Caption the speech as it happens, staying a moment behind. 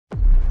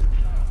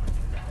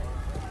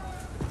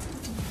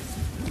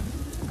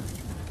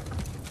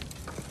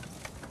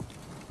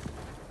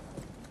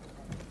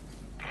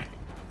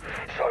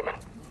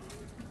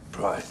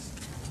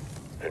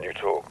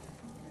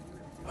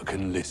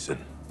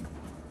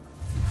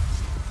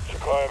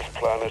Zakhaev's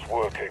plan is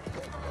working.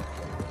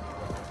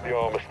 The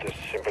armistice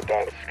in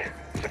Verdansk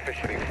is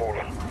officially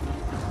fallen.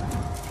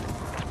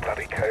 It's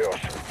bloody chaos.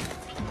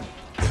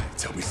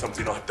 Tell me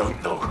something I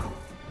don't know.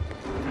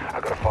 I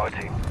got a fire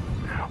team.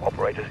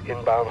 Operators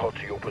inbound hot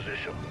to your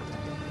position.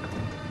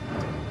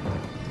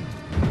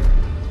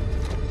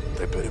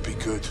 They better be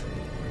good.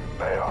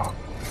 They are.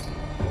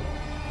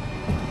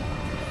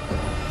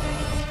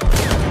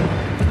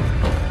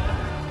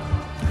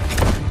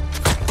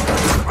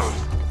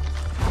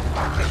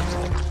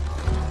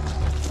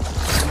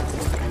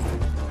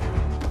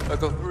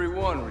 Echo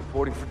 3-1,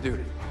 reporting for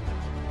duty.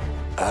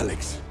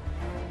 Alex,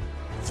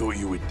 thought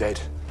you were dead.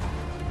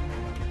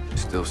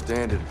 Still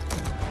standing.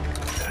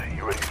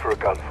 You ready for a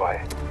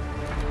gunfight?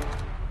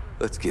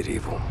 Let's get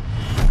evil.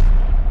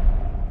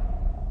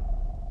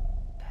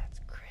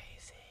 That's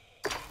crazy.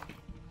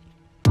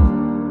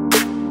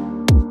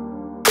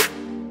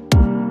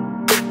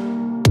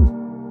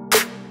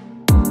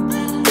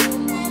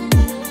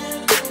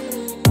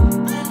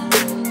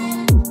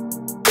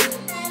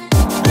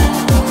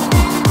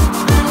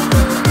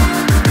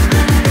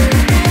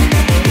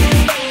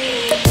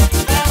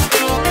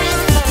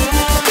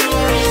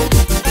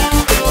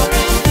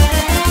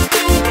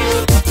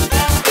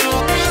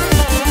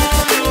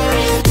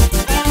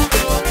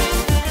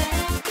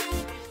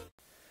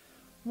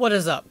 What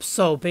is up?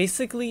 So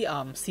basically,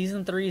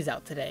 season 3 is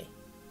out today.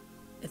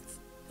 It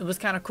was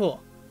kind of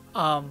cool.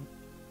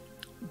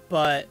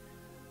 But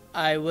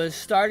I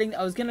was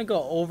gonna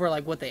go over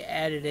like what they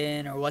added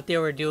in or what they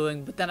were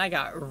doing, but then I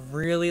got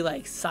really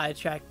like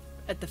sidetracked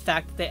at the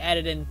fact that they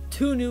added in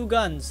 2 new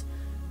guns.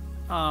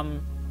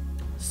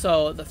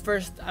 So the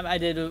first time I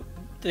did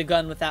the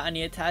gun without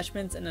any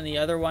attachments, and then the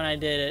other one I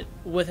did it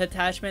with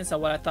attachments. So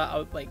what I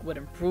thought would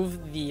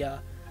improve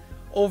the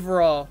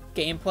overall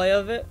gameplay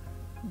of it.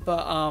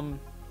 But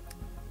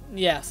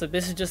yeah, so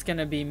this is just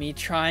gonna be me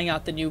trying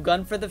out the new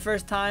gun for the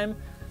first time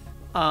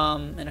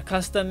in a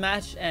custom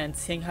match and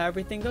seeing how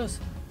everything goes.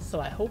 So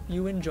I hope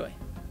you enjoy.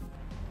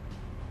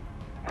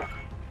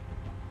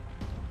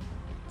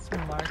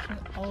 Some Martian.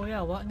 Oh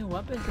yeah, what new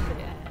weapons did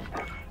they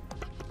add?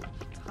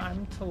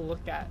 Time to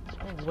look at.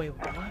 Oh wait,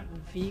 what?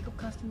 Vehicle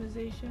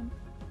customization?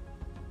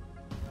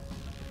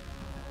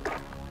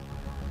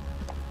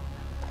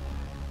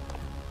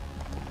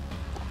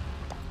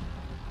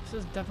 This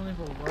is definitely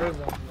for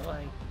Warzone, but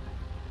like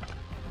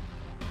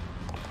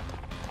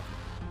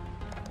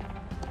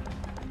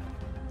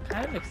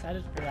kind of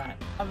excited for that.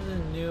 I have the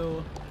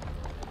new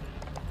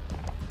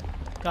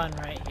gun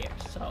right here,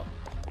 so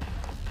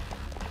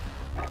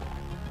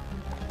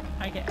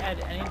I can add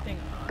anything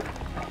on.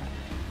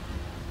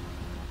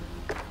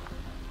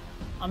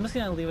 I'm just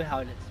gonna leave it how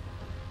it is.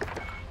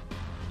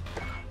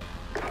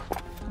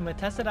 I'm gonna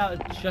test it out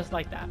just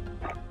like that.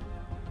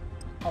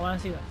 I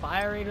want to see the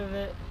fire rate of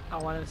it. I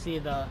want to see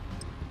the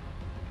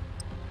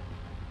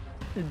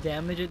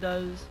damage it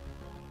does.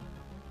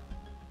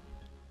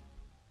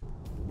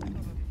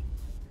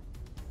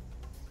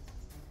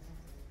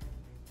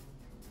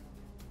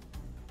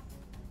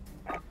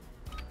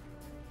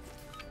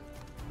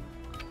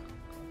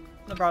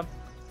 No problem.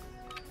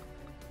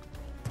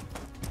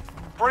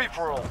 Free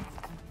for all.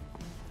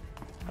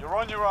 You're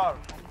on your own.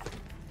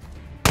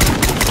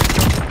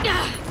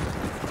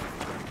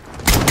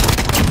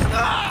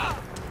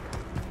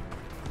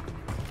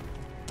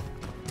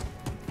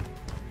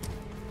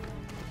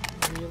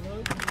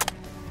 Reload.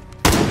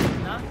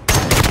 Not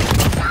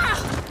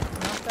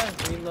bad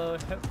reload.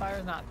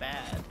 Hipfire's not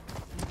bad.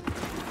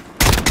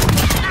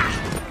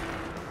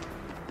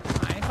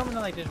 I ain't coming to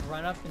like just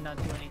run up and not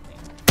do anything.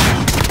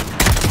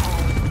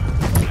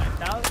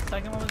 That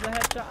second one was a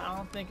headshot. I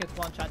don't think it's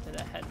one shot to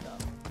the head though.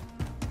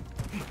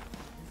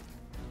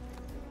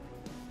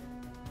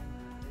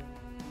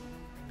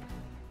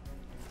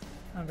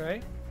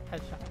 Okay,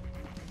 headshot.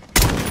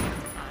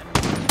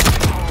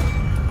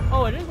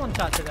 Oh, it is one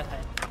shot to the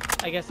head.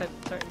 I guess at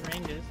certain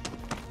ranges.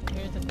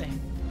 Here's the thing.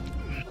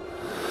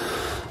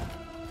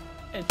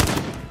 It's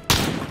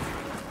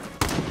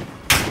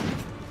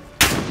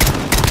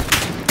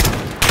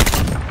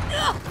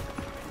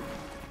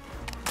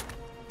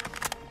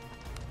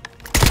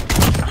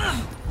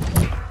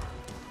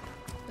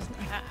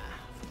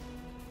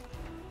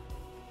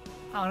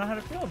I don't know how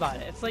to feel about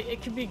it. It's like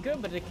it could be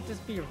good, but it could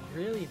just be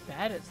really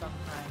bad at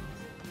sometimes.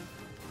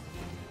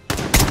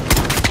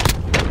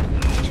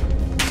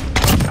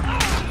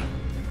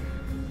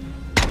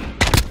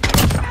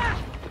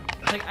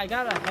 Like I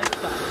got a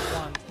headshot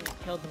once and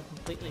killed him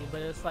completely,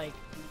 but it's like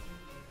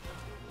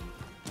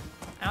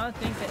I don't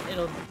think that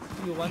it'll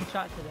be one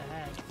shot to the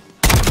head.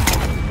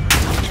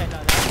 Okay,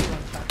 no, that'll be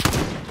one shot to the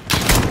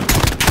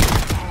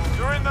head.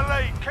 You're in the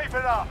lead. Keep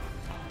it up.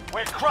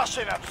 We're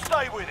crushing them.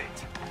 Stay with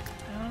it.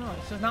 I don't know,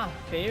 it's just not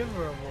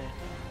favorable.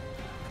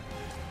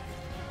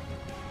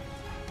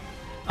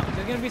 Oh,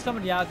 there's gonna be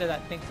somebody out there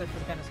that thinks that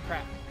this gun is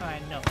crap. I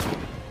know.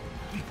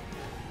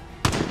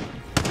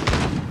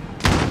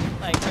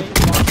 Like, are you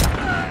watching?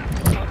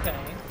 Okay.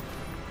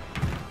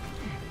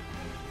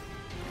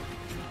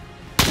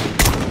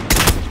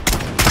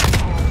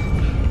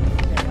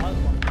 There was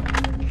one.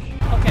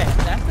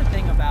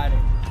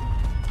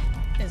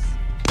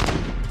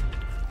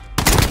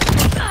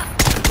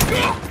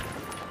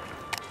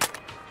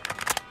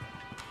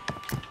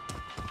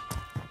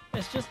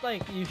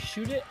 like you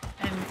shoot it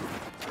and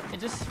it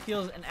just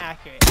feels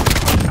inaccurate.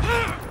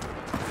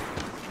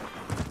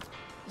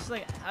 It's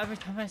like every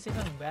time I say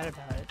something bad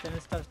about it, then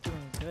it starts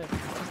doing good.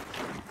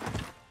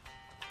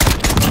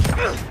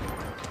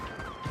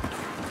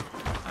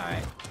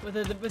 Alright,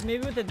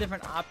 maybe with a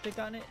different optic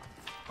on it,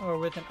 or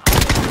with an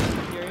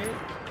optic period.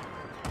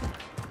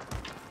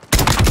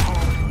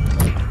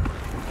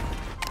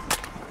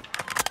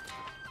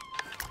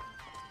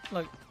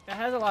 Look, it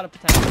has a lot of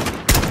potential.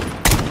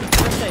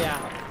 Let's say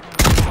out.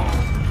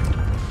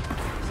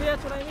 See,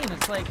 that's what I mean.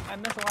 It's like I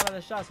miss a lot of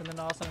the shots, and then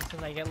all of a sudden,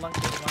 since I get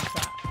lucky with one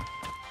shot.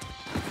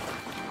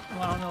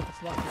 Well, I don't know if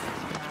it's lucky.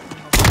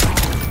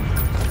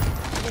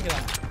 Look at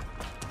that.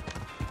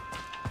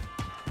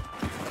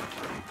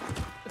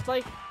 It's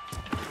like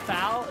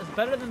foul is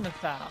better than the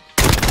foul.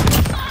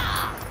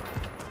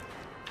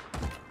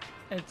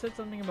 It said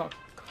something about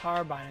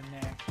carbine in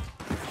there.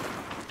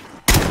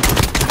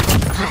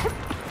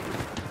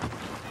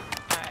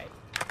 Alright.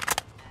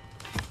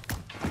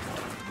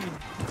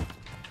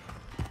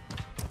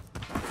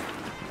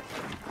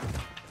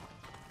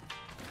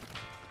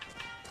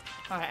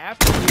 Alright,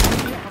 after you,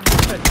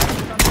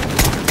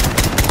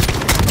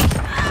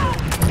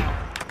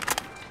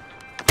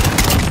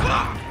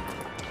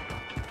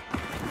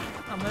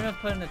 I'm gonna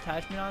put an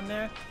attachment on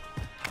there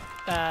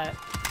that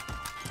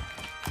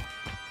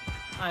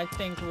I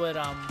think would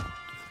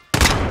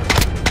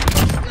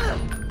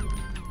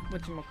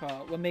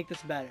would make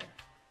this better.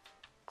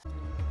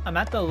 I'm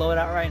at the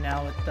loadout right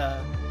now with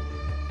the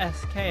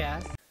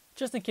SKS.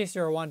 Just in case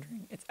you were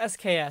wondering, it's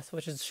SKS,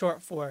 which is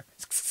short for.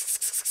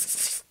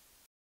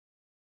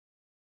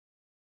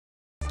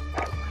 Oh my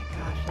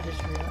gosh, I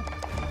just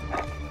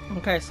realized.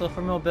 Okay, so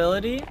for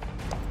mobility,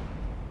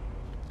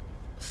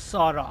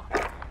 sawed off.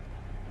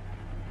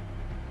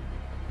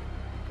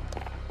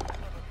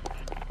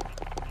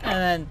 And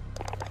then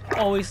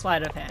always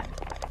sleight of hand.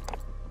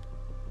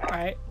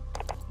 Right?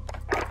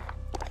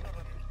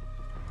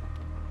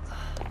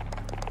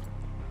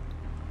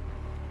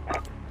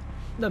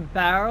 The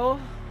barrel,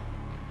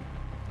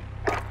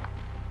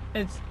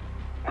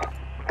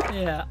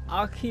 yeah,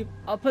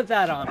 I'll put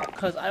that on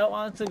because I don't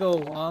want it to go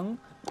long,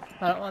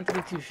 but I don't want it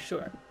to be too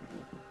short.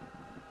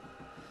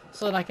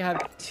 So that I can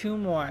have two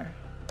more.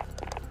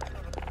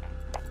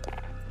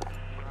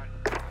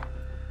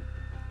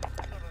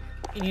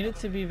 You need it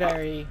to be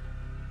very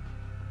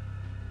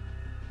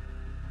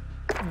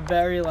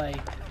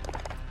like,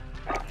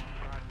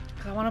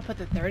 I want to put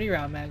the 30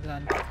 round mags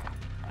on.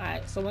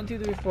 Alright, so 1, 2,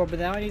 3, 4, but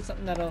now I need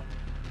something that'll,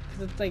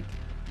 because it's like,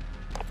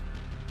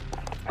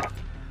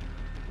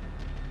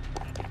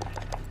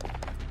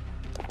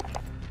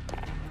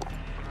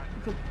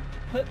 you could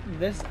put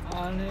this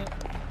on it,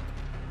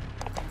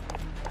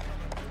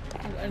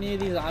 any of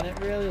these on it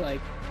really,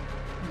 like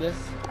this,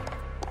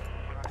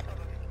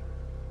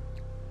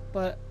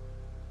 but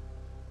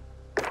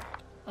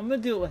I'm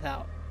gonna do it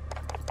without.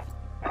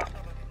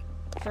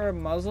 For a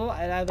muzzle,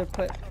 I'd either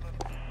put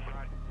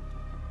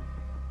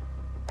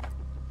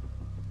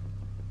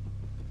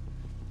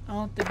I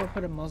don't think I'll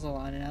put a muzzle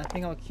on it. I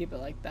think I'll keep it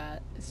like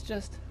that. It's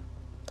just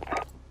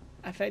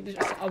I think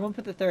I'm gonna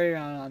put the 30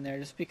 round on there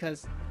just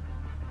because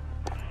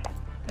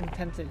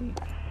intensity.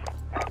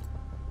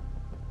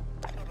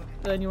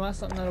 But then you want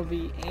something that'll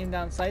be aimed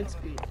down sight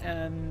speed,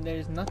 and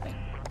there's nothing.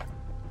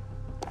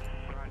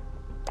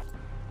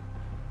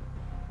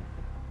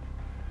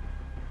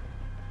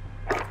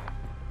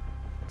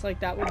 It's like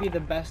that would be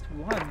the best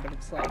one, but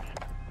it's like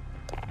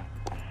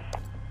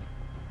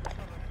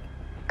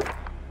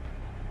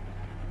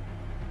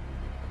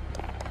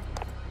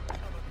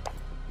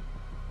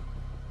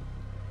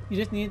you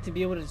just need to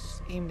be able to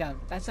just aim down.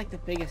 That's like the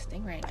biggest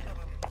thing right now.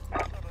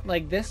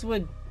 Like this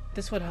would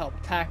help.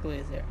 Tack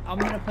laser. I'm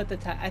gonna put the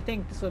I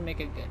think this would make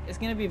it good. It's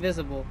gonna be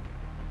visible.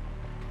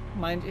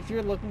 Mind if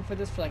you're looking for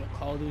this for like a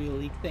Call of Duty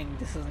League thing,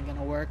 this isn't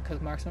gonna work because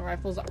marksman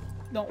rifles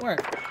don't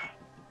work.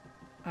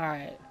 All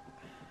right.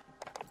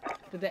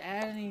 Did they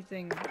add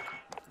anything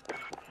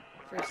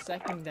for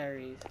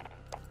secondaries?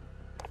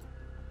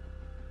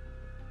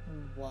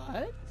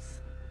 What?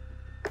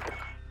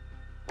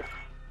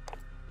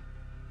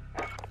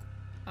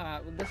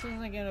 Alright, well this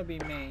isn't gonna be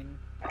main.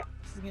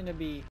 This is gonna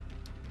be...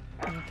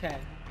 okay.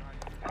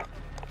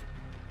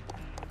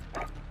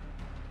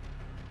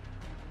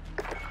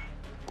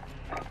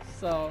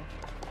 So...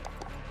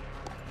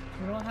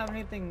 we don't have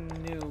anything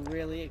new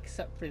really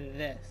except for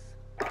this.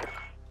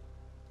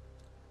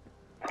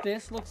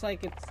 This looks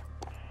like it's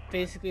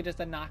basically just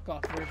a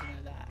knockoff version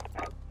of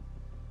that.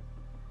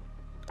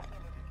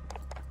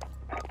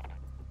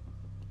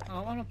 I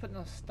don't want to put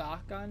no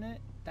stock on it.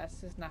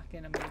 That's just not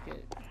going to make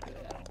it good,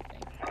 I don't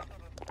think.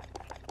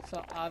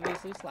 So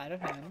obviously sleight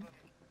of hand.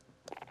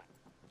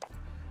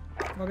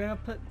 We're going to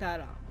put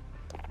that on.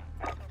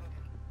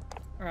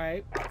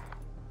 Alright.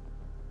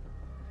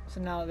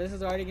 So now this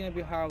is already going to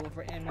be horrible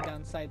for aiming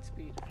down sight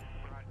speed.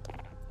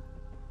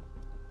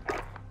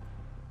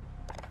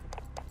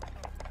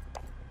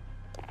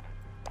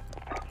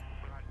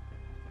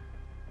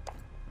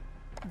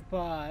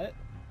 But,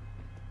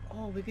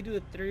 oh, we could do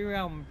a 3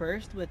 round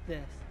burst with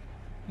this.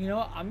 You know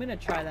what? I'm gonna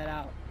try that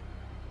out.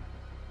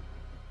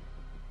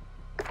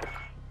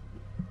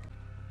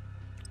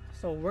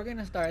 So we're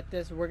gonna start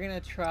this. We're gonna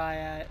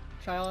try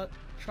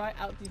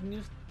out these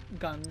new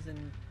guns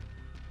and,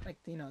 like,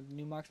 you know, the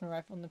new marksman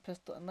rifle and the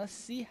pistol, and let's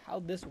see how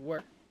this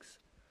works.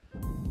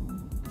 All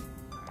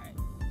right.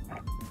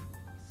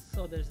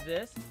 So there's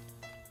this.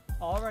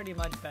 Already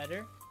much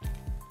better.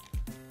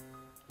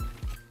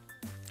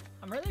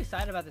 I'm really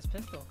excited about this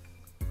pistol.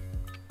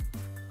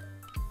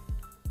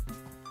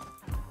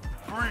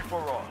 Free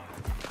for all.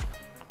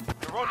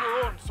 You're on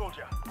your own,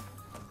 soldier.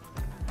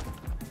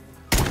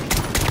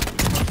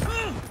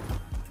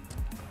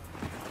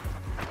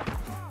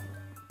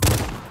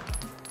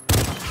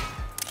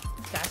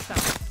 That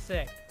sounds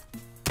sick.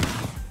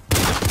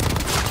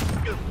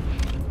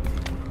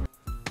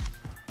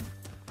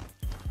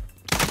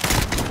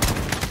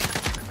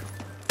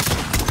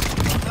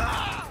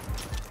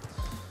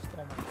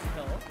 Stole my kill.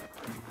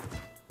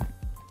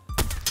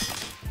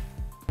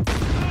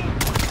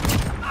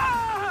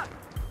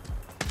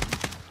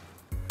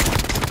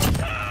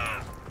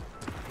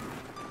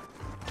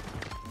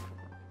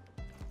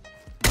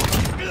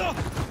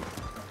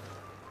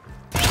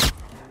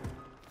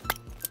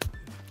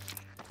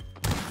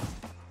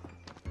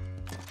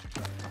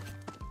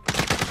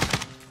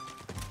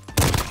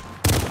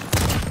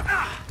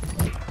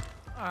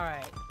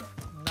 Alright,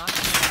 not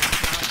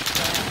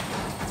bad.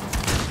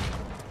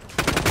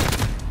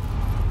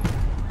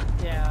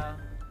 Yeah.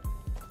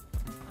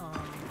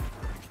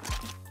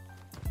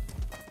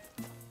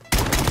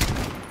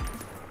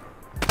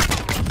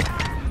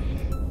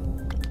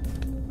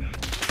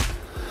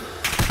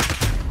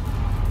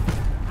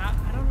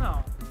 I don't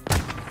know.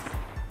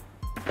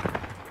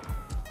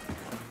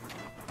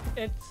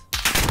 It's...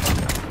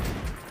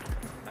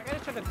 I gotta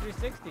check a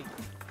 360.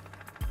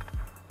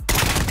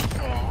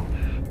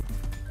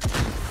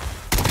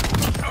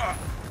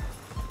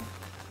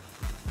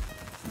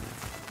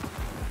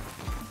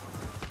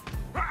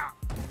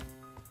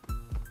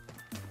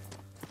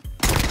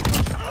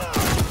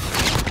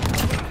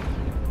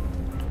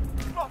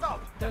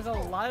 There's a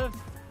lot of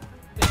things.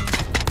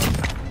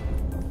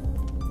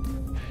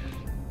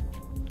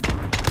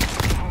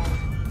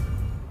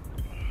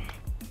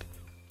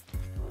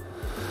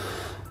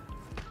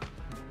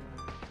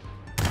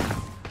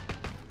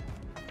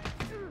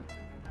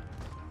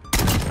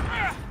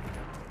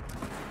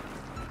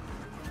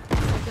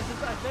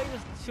 I think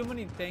there's too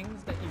many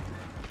things that you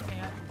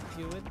can't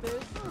do with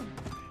this.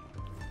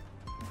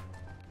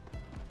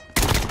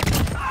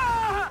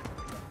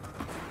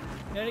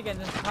 Then again,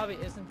 this probably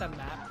isn't the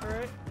map for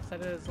it.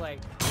 Instead it's like,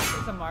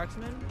 it's a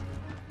marksman.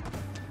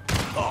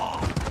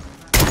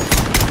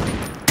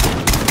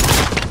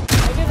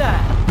 Look at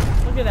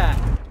that! Look at that!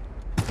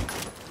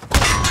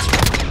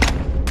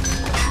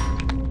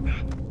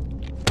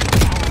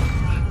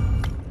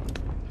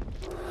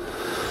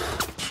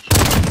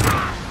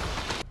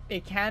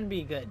 It can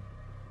be good,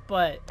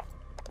 but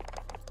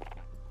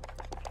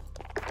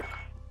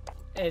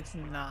it's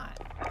not.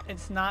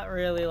 It's not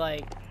really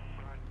like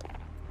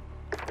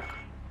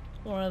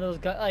one of those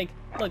guns. Like,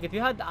 look, if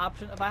you had the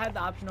option, if I had the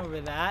option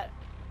over that,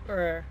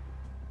 or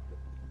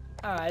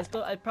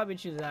I'd probably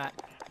choose that.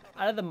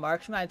 Out of the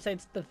marksman, I'd say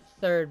it's the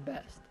third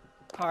best.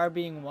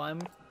 Carbine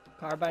 1,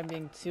 carbine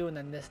being 2, and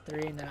then this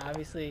 3, and then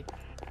obviously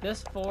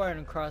this 4,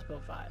 and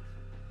crossbow 5.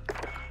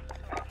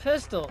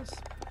 Pistols.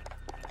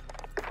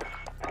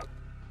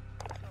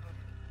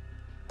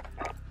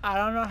 I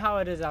don't know how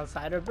it is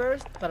outside of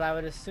burst, but I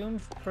would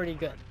assume pretty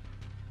good.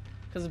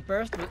 Because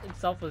burst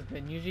itself was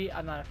good. Usually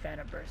I'm not a fan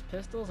of burst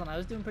pistols, and I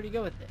was doing pretty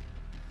good with it.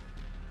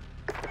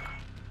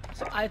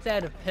 So I'd say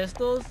out of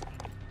pistols,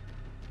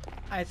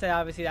 I'd say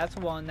obviously that's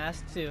 1,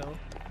 that's 2.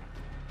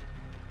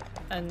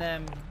 And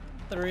then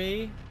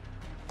 3,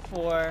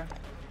 4,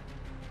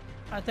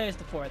 I'd say it's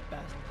the 4th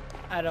best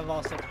out of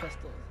all 6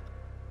 pistols.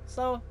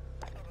 So,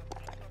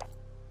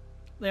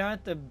 they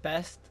aren't the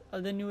best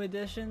of the new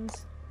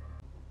additions.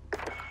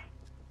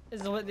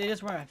 They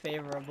just weren't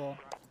favorable.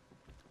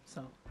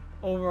 So,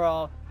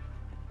 overall,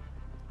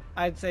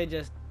 I'd say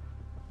just,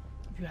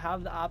 if you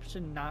have the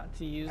option not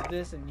to use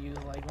this and use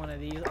like one of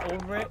these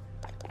over it,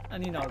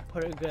 and you know,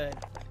 put it good.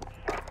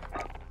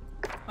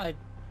 Like,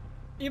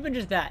 even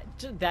just that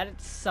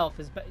itself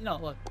is better. No,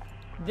 look,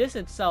 this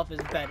itself is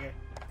better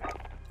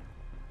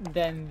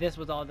than this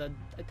with all the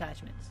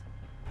attachments.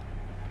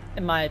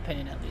 In my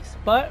opinion, at least.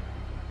 But,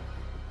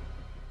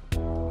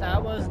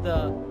 that was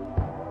the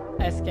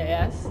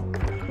SKS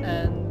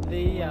and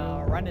the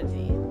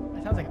Renity.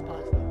 That sounds like a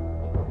pasta.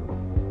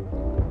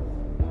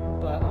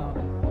 But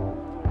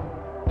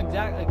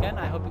again,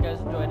 I hope you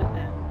guys enjoyed it.